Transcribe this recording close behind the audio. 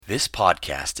This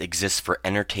podcast exists for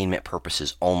entertainment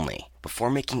purposes only. Before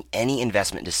making any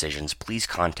investment decisions, please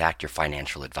contact your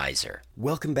financial advisor.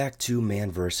 Welcome back to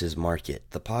Man vs. Market,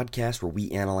 the podcast where we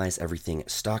analyze everything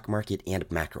stock market and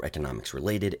macroeconomics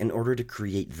related in order to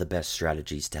create the best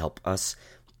strategies to help us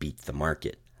beat the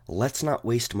market. Let's not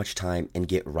waste much time and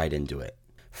get right into it.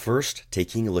 First,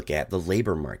 taking a look at the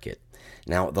labor market.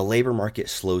 Now, the labor market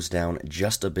slows down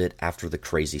just a bit after the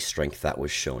crazy strength that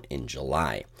was shown in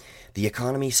July. The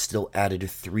economy still added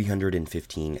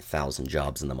 315,000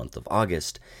 jobs in the month of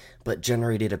August, but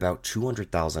generated about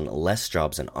 200,000 less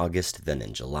jobs in August than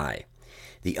in July.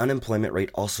 The unemployment rate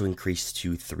also increased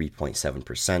to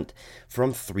 3.7%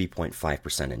 from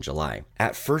 3.5% in July.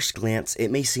 At first glance, it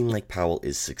may seem like Powell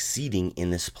is succeeding in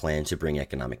this plan to bring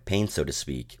economic pain, so to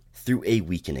speak, through a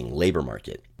weakening labor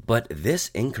market. But this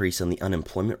increase in the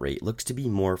unemployment rate looks to be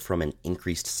more from an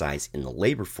increased size in the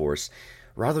labor force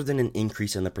rather than an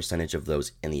increase in the percentage of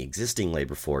those in the existing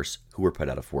labor force who were put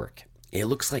out of work. It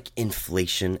looks like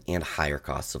inflation and higher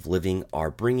costs of living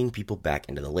are bringing people back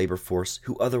into the labor force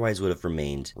who otherwise would have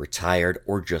remained retired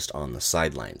or just on the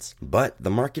sidelines. But the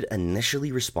market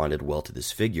initially responded well to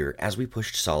this figure as we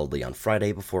pushed solidly on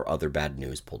Friday before other bad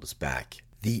news pulled us back.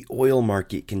 The oil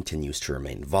market continues to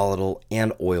remain volatile,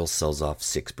 and oil sells off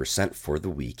 6% for the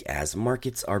week as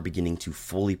markets are beginning to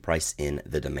fully price in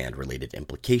the demand-related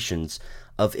implications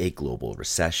of a global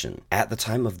recession. At the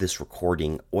time of this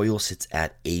recording, oil sits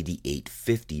at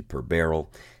 $88.50 per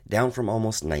barrel, down from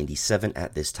almost $97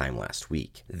 at this time last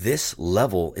week. This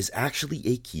level is actually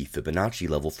a key Fibonacci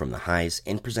level from the highs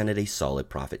and presented a solid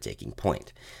profit-taking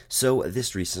point. So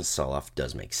this recent sell-off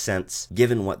does make sense,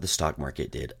 given what the stock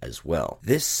market did as well.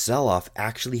 This sell-off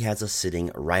actually has us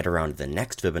sitting right around the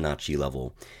next Fibonacci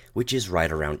level, which is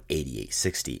right around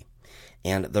 $88.60.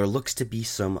 And there looks to be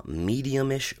some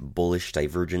medium-ish bullish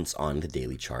divergence on the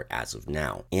daily chart as of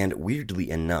now. And weirdly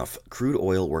enough, crude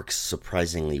oil works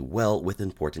surprisingly well with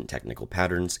important technical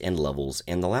patterns and levels,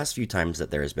 and the last few times that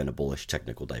there has been a bullish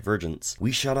technical divergence,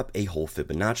 we shot up a whole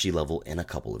Fibonacci level in a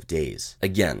couple of days.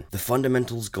 Again, the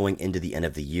fundamentals going into the end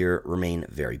of the year remain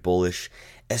very bullish,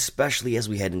 especially as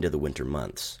we head into the winter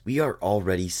months. We are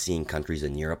already seeing countries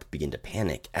in Europe begin to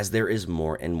panic as there is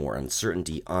more and more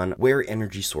uncertainty on where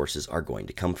energy sources are going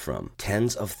to come from.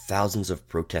 Tens of thousands of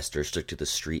protesters took to the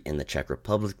street in the Czech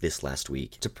Republic this last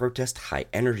week to protest high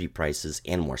energy prices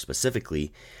and, more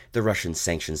specifically, the Russian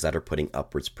sanctions that are putting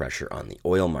upwards pressure on the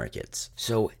oil markets.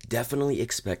 So definitely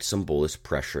expect some bullish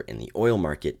pressure in the oil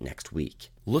market next week.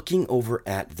 Looking over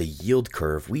at the yield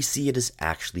curve, we see it has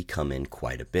actually come in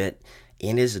quite a bit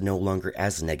and is no longer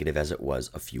as negative as it was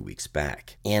a few weeks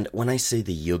back. And when I say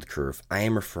the yield curve, I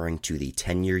am referring to the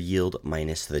 10-year yield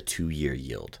minus the 2-year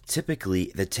yield.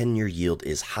 Typically, the 10-year yield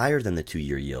is higher than the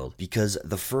 2-year yield because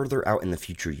the further out in the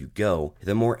future you go,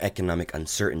 the more economic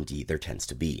uncertainty there tends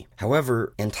to be.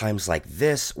 However, in times like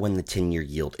this, when the 10-year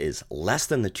yield is less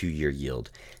than the 2-year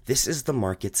yield, this is the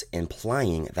markets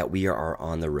implying that we are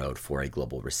on the road for a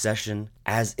global recession,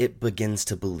 as it begins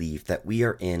to believe that we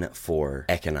are in for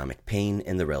economic pain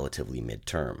in the relatively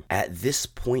midterm. At this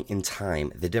point in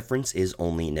time, the difference is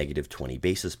only negative 20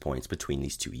 basis points between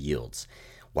these two yields,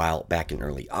 while back in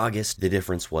early August, the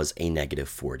difference was a negative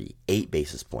 48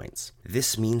 basis points.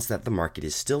 This means that the market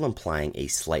is still implying a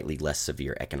slightly less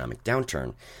severe economic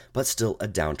downturn, but still a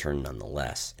downturn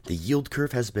nonetheless. The yield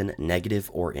curve has been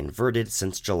negative or inverted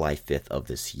since July 5th of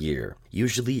this year.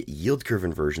 Usually, yield curve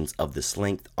inversions of this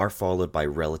length are followed by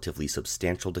relatively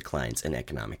substantial declines in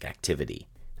economic activity.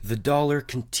 The dollar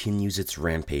continues its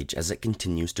rampage as it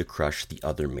continues to crush the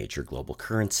other major global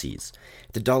currencies.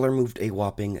 The dollar moved a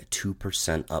whopping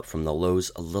 2% up from the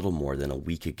lows a little more than a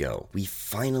week ago. We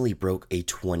finally broke a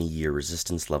 20-year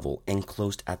resistance level and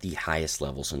closed at the highest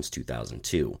level since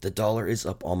 2002. The dollar is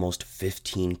up almost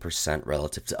 15%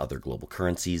 relative to other global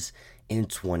currencies in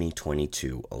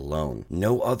 2022 alone.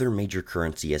 No other major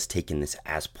currency has taken this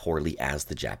as poorly as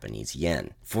the Japanese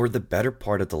yen. For the better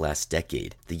part of the last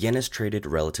decade, the yen has traded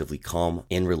relatively calm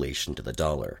in relation to the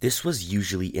dollar. This was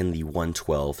usually in the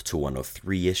 112 to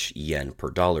 103-ish yen per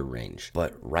dollar range,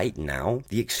 but right now,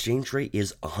 the exchange rate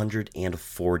is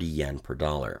 140 yen per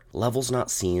dollar, levels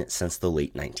not seen since the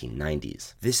late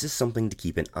 1990s. This is something to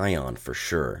keep an eye on for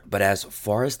sure, but as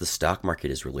far as the stock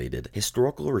market is related,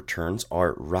 historical returns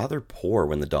are rather poor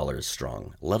when the dollar is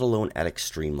strong, let alone at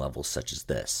extreme levels such as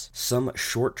this. Some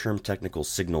short-term technical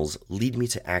signals lead me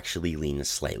to actually lean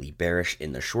slightly bearish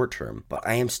in the short term, but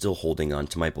I am still holding on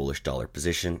to my bullish dollar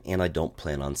position and I don't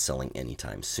plan on selling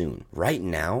anytime soon. Right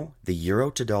now, the euro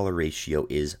to dollar ratio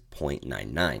is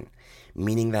 0.99.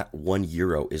 Meaning that 1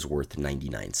 euro is worth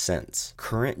 99 cents.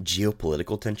 Current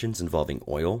geopolitical tensions involving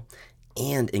oil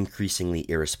and increasingly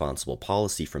irresponsible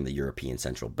policy from the European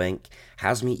Central Bank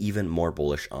has me even more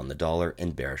bullish on the dollar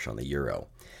and bearish on the euro.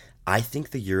 I think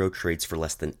the euro trades for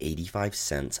less than 85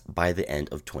 cents by the end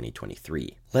of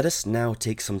 2023. Let us now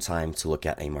take some time to look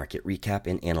at a market recap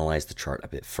and analyze the chart a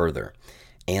bit further.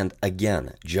 And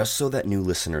again, just so that new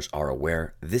listeners are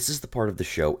aware, this is the part of the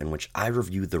show in which I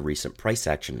review the recent price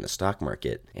action in the stock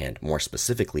market, and more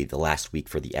specifically the last week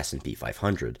for the S&P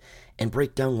 500, and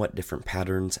break down what different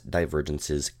patterns,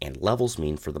 divergences, and levels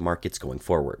mean for the markets going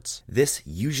forwards. This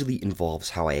usually involves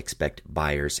how I expect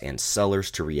buyers and sellers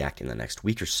to react in the next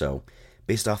week or so,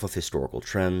 based off of historical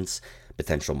trends,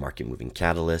 potential market-moving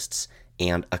catalysts,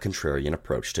 and a contrarian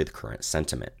approach to the current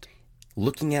sentiment.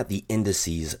 Looking at the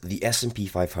indices, the S&P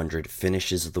 500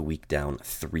 finishes the week down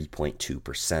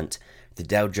 3.2%, the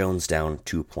Dow Jones down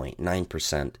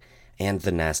 2.9%, and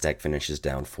the Nasdaq finishes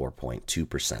down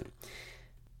 4.2%.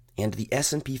 And the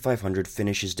S&P 500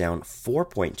 finishes down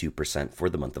 4.2% for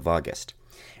the month of August.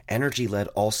 Energy led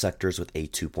all sectors with a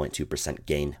 2.2%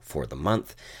 gain for the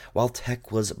month, while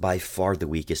tech was by far the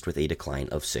weakest with a decline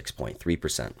of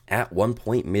 6.3%. At one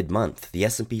point mid-month, the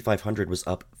S&P 500 was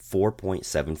up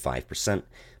 4.75%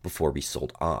 before we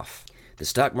sold off. The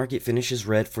stock market finishes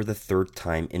red for the third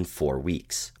time in 4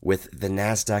 weeks, with the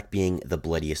Nasdaq being the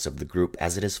bloodiest of the group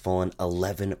as it has fallen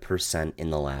 11% in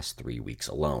the last 3 weeks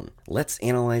alone. Let's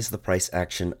analyze the price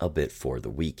action a bit for the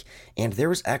week, and there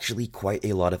was actually quite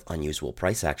a lot of unusual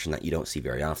price action that you don't see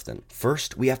very often.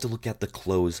 First, we have to look at the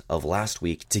close of last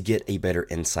week to get a better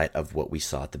insight of what we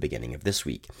saw at the beginning of this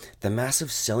week. The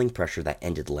massive selling pressure that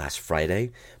ended last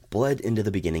Friday bled into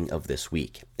the beginning of this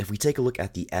week. If we take a look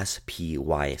at the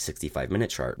SPY 65-minute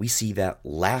chart, we see that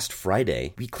last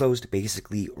Friday, we closed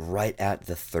basically right at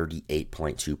the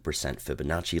 38.2%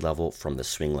 Fibonacci level from the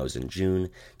swing lows in June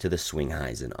to the swing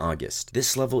highs in August.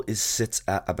 This level sits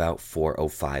at about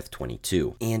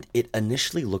 405.22, and it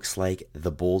initially looks like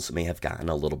the bulls may have gotten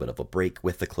a little bit of a break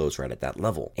with the close right at that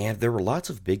level, and there were lots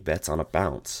of big bets on a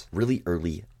bounce really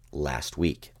early last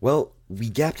week. Well, we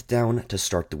gapped down to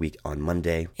start the week on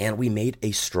Monday, and we made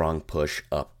a strong push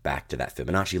up back to that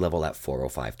Fibonacci level at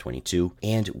 405.22,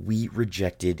 and we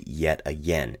rejected yet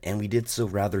again, and we did so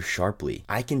rather sharply.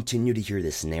 I continue to hear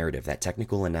this narrative that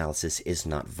technical analysis is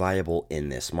not viable in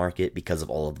this market because of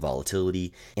all of the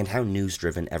volatility and how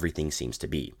news-driven everything seems to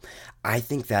be. I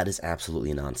think that is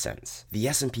absolutely nonsense. The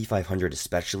S&P 500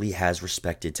 especially has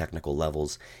respected technical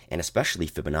levels, and especially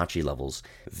Fibonacci levels,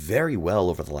 very well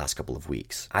over the last couple of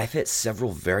weeks. I've hit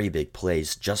several very big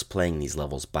plays just playing these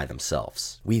levels by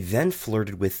themselves. We then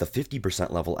flirted with the 50%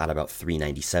 level at about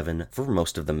 397 for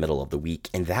most of the middle of the week,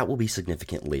 and that will be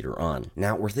significant later on.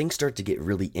 Now, where things start to get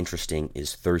really interesting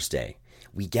is Thursday.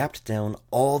 We gapped down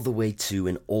all the way to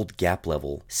an old gap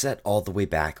level set all the way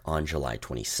back on July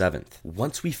 27th.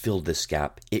 Once we filled this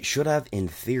gap, it should have in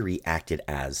theory acted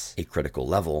as a critical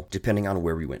level depending on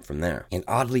where we went from there. And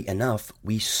oddly enough,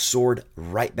 we soared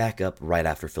right back up right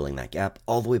after filling that gap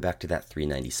all the way back to that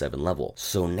 397 level.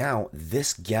 So now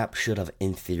this gap should have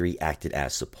in theory acted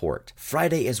as support.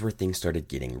 Friday is where things started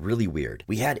getting really weird.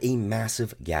 We had a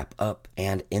massive gap up,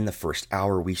 and in the first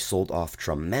hour we sold off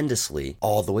tremendously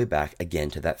all the way back again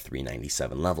to that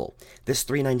 397 level. This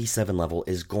 397 level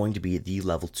is going to be the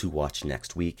level to watch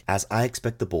next week, as I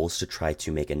expect the bulls to try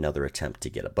to make another attempt to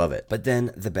get above it. But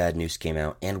then the bad news came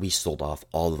out and we sold off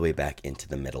all the way back into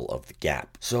the middle of the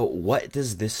gap. So what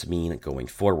does this mean going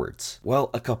forwards? Well,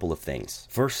 a couple of things.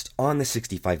 First, on the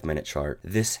 65-minute chart,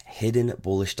 this hidden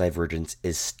bullish divergence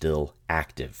is still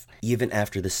active, even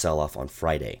after the sell-off on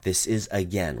Friday. This is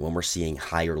again when we're seeing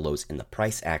higher lows in the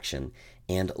price action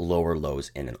and lower lows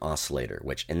in an oscillator,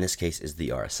 which in this case is the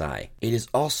RSI. It is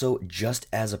also just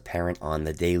as apparent on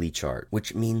the daily chart,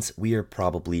 which means we are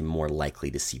probably more likely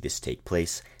to see this take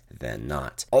place than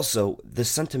not. Also, the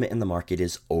sentiment in the market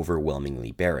is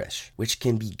overwhelmingly bearish, which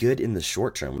can be good in the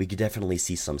short term. We could definitely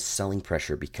see some selling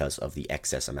pressure because of the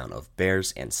excess amount of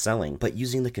bears and selling, but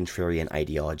using the contrarian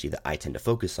ideology that I tend to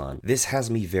focus on, this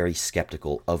has me very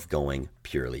skeptical of going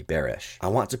purely bearish. I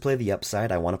want to play the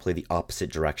upside, I want to play the opposite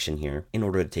direction here in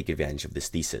order to take advantage of this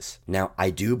thesis. Now, I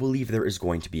do believe there is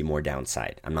going to be more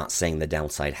downside. I'm not saying the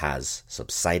downside has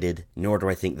subsided, nor do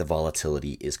I think the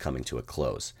volatility is coming to a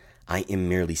close. I am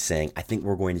merely saying I think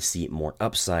we're going to see more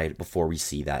upside before we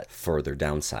see that further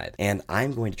downside. And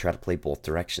I'm going to try to play both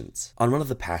directions. On one of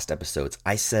the past episodes,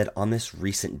 I said on this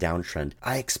recent downtrend,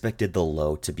 I expected the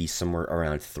low to be somewhere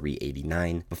around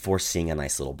 389 before seeing a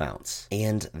nice little bounce.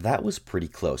 And that was pretty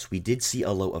close. We did see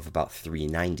a low of about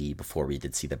 390 before we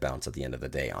did see the bounce at the end of the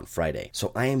day on Friday.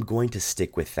 So I am going to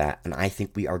stick with that, and I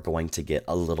think we are going to get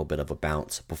a little bit of a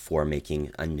bounce before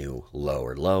making a new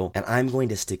lower low. And I'm going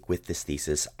to stick with this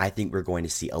thesis. I think we're going to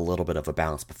see a little bit of a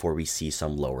bounce before we see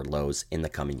some lower lows in the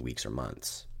coming weeks or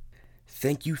months.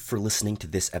 Thank you for listening to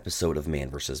this episode of Man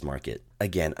vs. Market.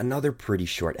 Again, another pretty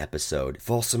short episode.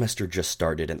 Fall semester just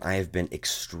started and I have been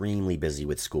extremely busy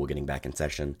with school getting back in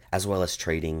session, as well as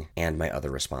trading and my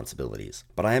other responsibilities.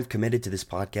 But I am committed to this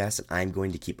podcast and I'm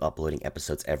going to keep uploading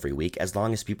episodes every week as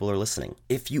long as people are listening.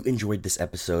 If you enjoyed this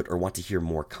episode or want to hear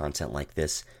more content like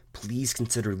this, please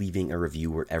consider leaving a review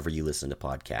wherever you listen to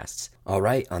podcasts.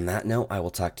 Alright, on that note, I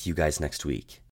will talk to you guys next week.